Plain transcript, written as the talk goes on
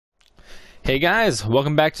Hey guys,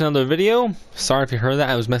 welcome back to another video. Sorry if you heard that,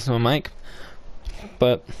 I was messing with my mic.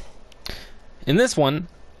 But in this one,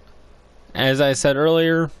 as I said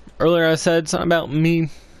earlier I said something about me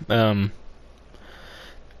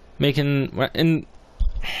making let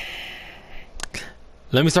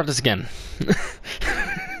me start this again.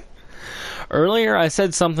 Earlier I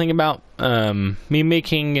said something about me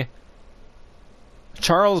making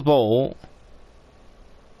Charles Bowl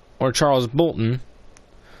or Charles Bolton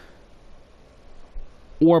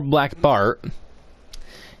or Black Bart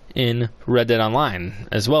in Red Dead Online,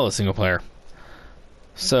 as well as single player.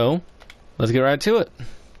 So, let's get right to it.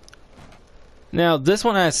 Now, this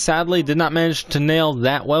one I sadly did not manage to nail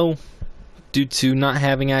that well due to not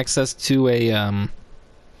having access to a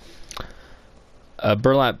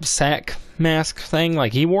burlap sack mask thing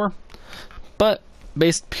like he wore. But,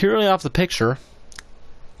 based purely off the picture,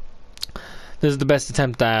 this is the best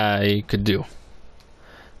attempt I could do.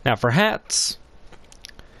 Now, for hats,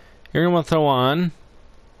 you're going to want to throw on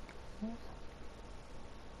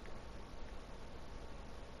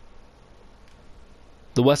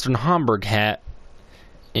the Western Homburg hat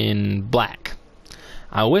in black.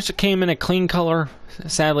 I wish it came in a clean color.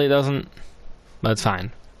 Sadly, it doesn't. But it's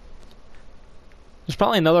fine. There's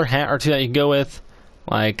probably another hat or two that you can go with,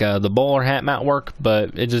 like the bowler hat might work,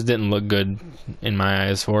 but it just didn't look good in my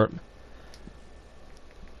eyes for it.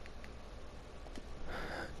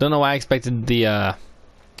 Don't know why I expected the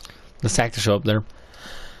sack to show up there.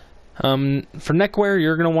 For neckwear,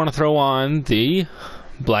 you're going to want to throw on the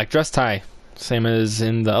black dress tie, same as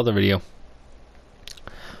in the other video.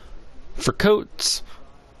 For coats,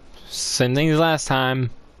 same thing as last time,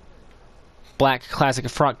 black classic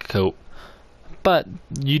frock coat. But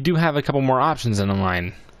you do have a couple more options in the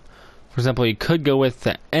line. For example, you could go with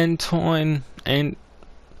the Antoine and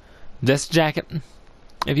this jacket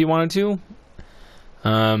if you wanted to.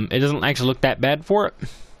 It doesn't actually look that bad for it.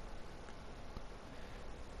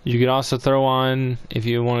 You could also throw on, if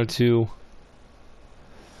you wanted to,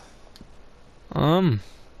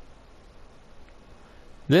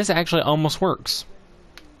 this actually almost works.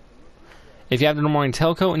 If you have the morning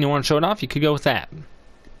tailcoat and you want to show it off, you could go with that.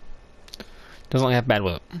 Doesn't look that bad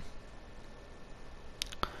with it.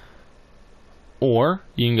 Or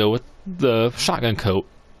you can go with the shotgun coat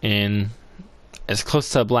in as close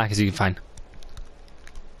to black as you can find.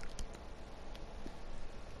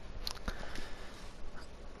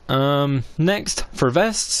 Next, for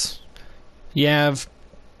vests, you have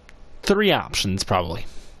three options probably.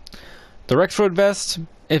 The Rexroad vest,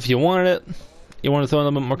 if you wanted it, you want to throw a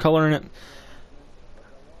little bit more color in it.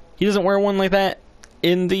 He doesn't wear one like that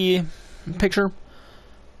in the picture.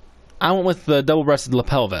 I went with the double-breasted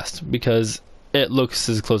lapel vest because it looks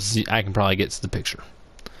as close as I can probably get to the picture.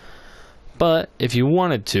 But if you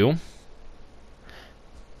wanted to,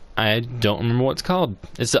 I don't remember what it's called.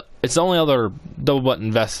 It's the only other double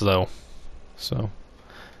button vest though, so you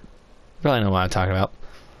probably know what I'm talking about.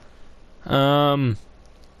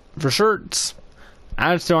 For shirts,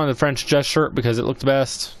 I just threw on the French dress shirt because it looked the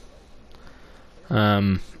best.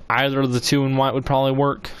 Either of the two in white would probably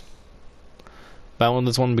work. But I went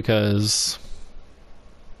this one because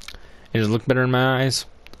it just looked better in my eyes.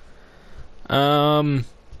 No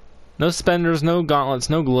suspenders, no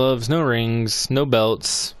gauntlets, no gloves, no rings, no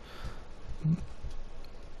belts.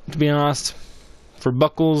 To be honest, for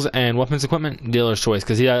buckles and weapons equipment, dealer's choice,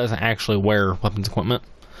 because he doesn't actually wear weapons equipment.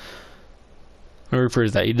 Let me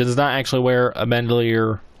rephrase that. He does not actually wear a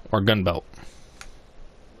bandolier or gun belt.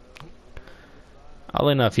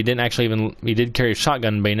 Oddly enough, he did carry a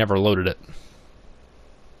shotgun, but he never loaded it.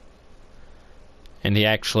 And he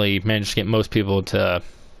actually managed to get most people to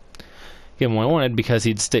give him what he wanted because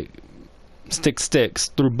he'd stick sticks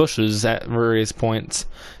through bushes at various points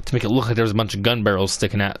to make it look like there was a bunch of gun barrels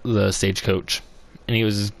sticking at the stagecoach, and he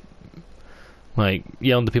was like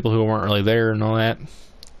yelling to people who weren't really there and all that.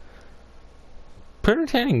 Pretty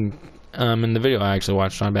entertaining in the video I actually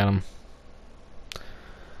watched about him.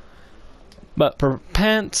 But for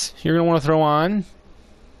pants, you're gonna want to throw on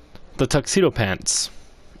the tuxedo pants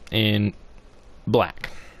in black.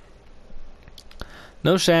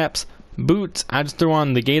 No chaps. Boots, I just threw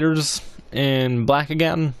on the gaiters in black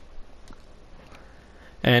again.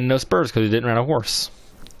 And no spurs because he didn't ride a horse.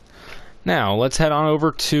 Now, let's head on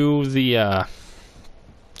over to the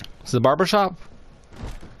barbershop.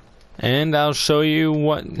 And I'll show you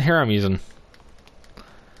what hair I'm using.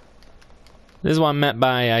 This is what I meant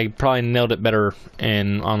by I probably nailed it better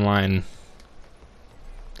in online.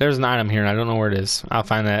 There's an item here and I don't know where it is. I'll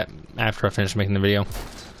find that after I finish making the video.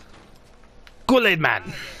 Kool-Aid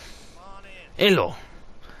Man! Hello.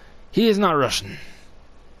 He is not Russian.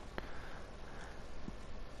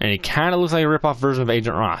 And he kind of looks like a rip-off version of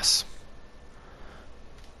Agent Ross.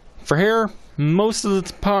 For hair, mostly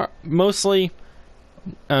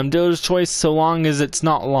dealer's choice, so long as it's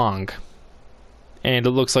not long. And it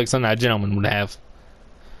looks like something a gentleman would have.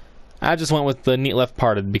 I just went with the neat left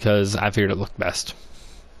parted because I figured it looked best.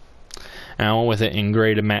 And I went with it in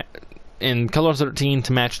gray to in color 13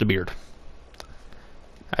 to match the beard.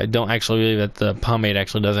 I don't actually believe that the pomade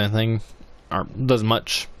actually does anything or does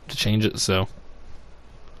much to change it. So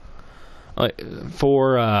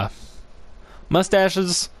for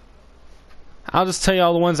mustaches, I'll just tell you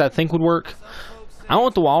all the ones I think would work. I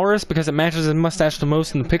want the walrus because it matches his mustache the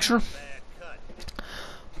most in the picture.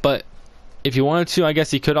 But if you wanted to, I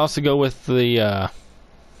guess you could also go with the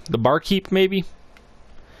barkeep, maybe.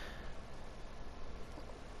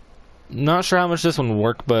 Not sure how much this one would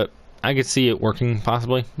work, but I could see it working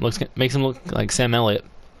possibly. Makes him look like Sam Elliott.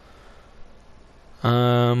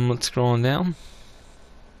 Let's scroll on down.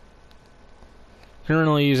 Couldn't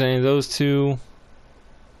really use any of those two.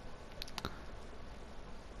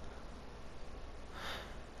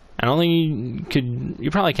 I don't think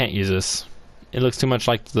you probably can't use this. It looks too much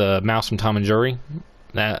like the mouse from Tom and Jerry,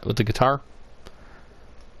 that with the guitar.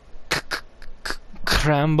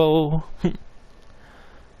 Crambo. But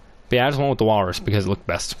yeah, I just went with the walrus because it looked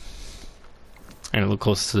best. And it looked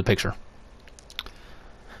closest to the picture.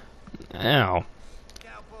 Ow.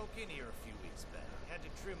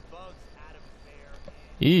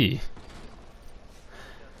 Eee.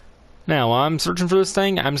 Now, while I'm searching for this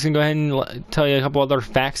thing, I'm just going to go ahead and tell you a couple other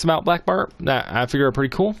facts about Black Bart that I figure are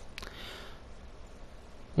pretty cool.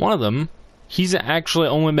 One of them, he's actually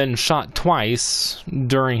only been shot twice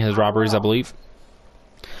during his robberies, I believe.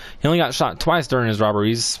 He only got shot twice during his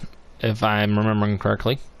robberies, if I'm remembering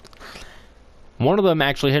correctly. One of them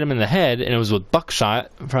actually hit him in the head, and it was with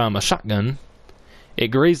buckshot from a shotgun. It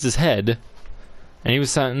grazed his head, and he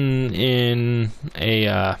was sitting in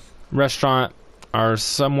a restaurant or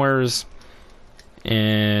somewheres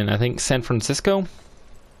in, I think, San Francisco.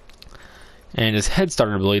 And his head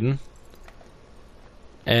started bleeding.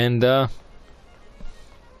 And,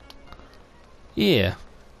 yeah.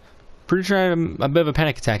 Pretty sure I had a bit of a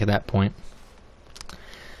panic attack at that point.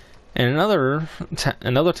 And another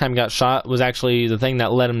time he got shot was actually the thing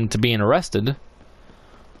that led him to being arrested.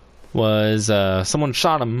 Was, someone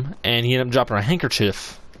shot him, and he ended up dropping a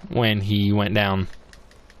handkerchief when he went down.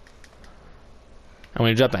 And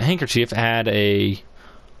when he dropped a handkerchief, it had a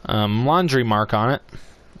laundry mark on it.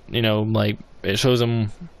 You know, like, it shows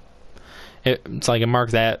him... It's like a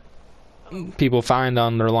mark that people find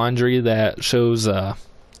on their laundry that shows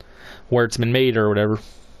where it's been made or whatever.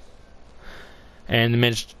 And they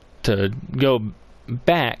managed to go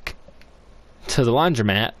back to the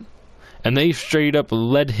laundromat, and they straight up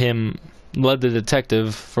led the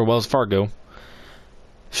detective for Wells Fargo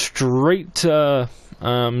straight to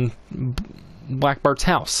Black Bart's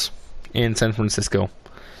house in San Francisco.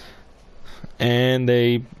 And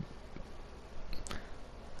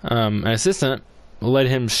an assistant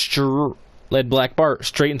led Black Bart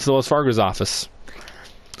straight into the Wells Fargo's office.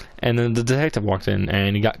 And then the detective walked in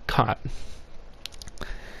and he got caught.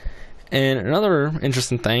 And another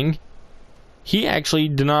interesting thing, he actually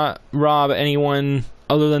did not rob anyone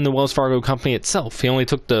other than the Wells Fargo company itself. He only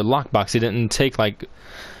took the lockbox. He didn't take, like,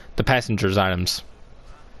 the passengers' items.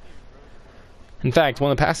 In fact,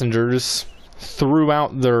 one of the passengers threw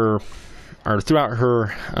out her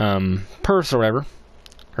purse or whatever,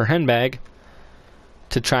 her handbag,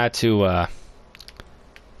 to try to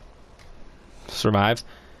survive.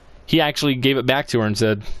 He actually gave it back to her and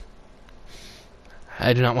said,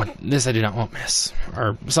 I do not want this, I do not want miss.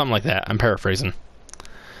 Or something like that. I'm paraphrasing.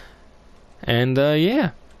 And,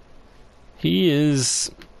 yeah. He is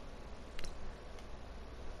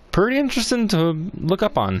pretty interesting to look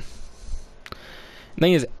up on. The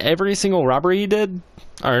thing is, every single robbery he did,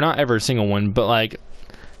 or not every single one, but, like,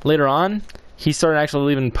 later on, he started actually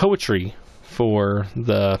leaving poetry for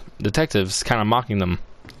the detectives, kind of mocking them.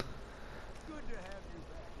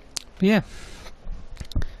 But yeah.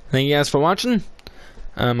 Thank you guys for watching.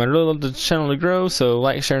 I'd really love the channel to grow, so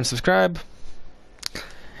like, share, and subscribe.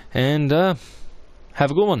 And, have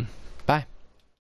a good one.